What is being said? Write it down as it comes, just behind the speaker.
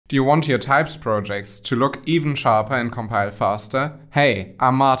Do you want your Typst projects to look even sharper and compile faster? Hey,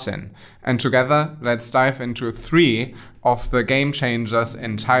 I'm Martin, and together let's dive into 3 of the game changers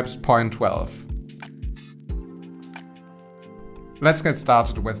in Typst 0.12. Let's get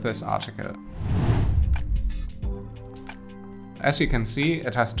started with this article. As you can see,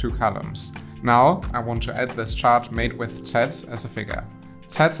 it has 2 columns. Now I want to add this chart made with sets as a figure.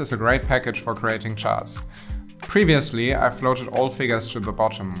 Sets is a great package for creating charts. Previously, I floated all figures to the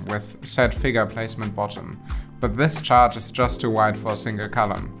bottom with set figure placement bottom, but this chart is just too wide for a single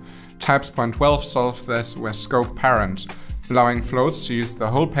column. Typst 0.12 solved this with scope parent, allowing floats to use the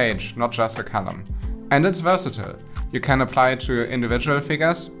whole page, not just a column. And it's versatile. You can apply it to individual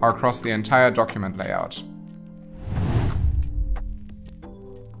figures or across the entire document layout.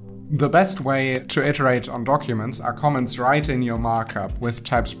 The best way to iterate on documents are comments right in your markup with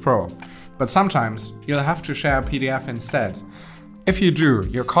Typst Pro, but sometimes you'll have to share a PDF instead. If you do,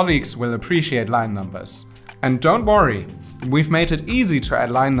 your colleagues will appreciate line numbers. And don't worry, we've made it easy to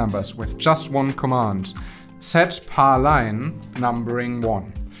add line numbers with just one command. Set par line numbering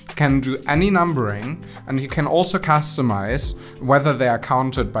 1. You can do any numbering, and you can also customize whether they are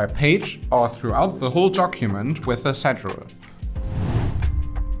counted by page or throughout the whole document with a set rule.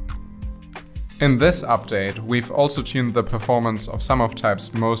 In this update, we've also tuned the performance of some of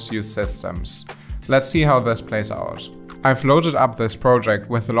Typst's most used systems. Let's see how this plays out. I've loaded up this project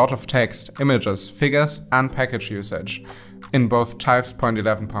with a lot of text, images, figures and package usage in both Typst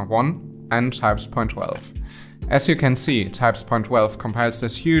 0.11.1 and Typst 0.12. As you can see, Typst 0.12 compiles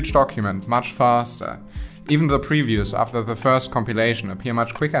this huge document much faster. Even the previews after the first compilation appear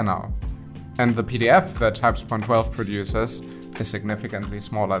much quicker now. And the PDF that Typst 0.12 produces is significantly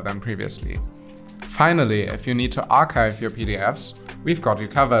smaller than previously. Finally, if you need to archive your PDFs, we've got you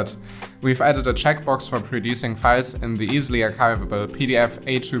covered. We've added a checkbox for producing files in the easily archivable PDF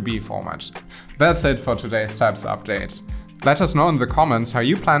A2B format. That's it for today's Typst update. Let us know in the comments how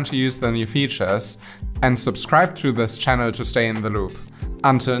you plan to use the new features, and subscribe to this channel to stay in the loop.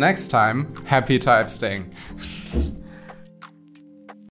 Until next time, happy typesting!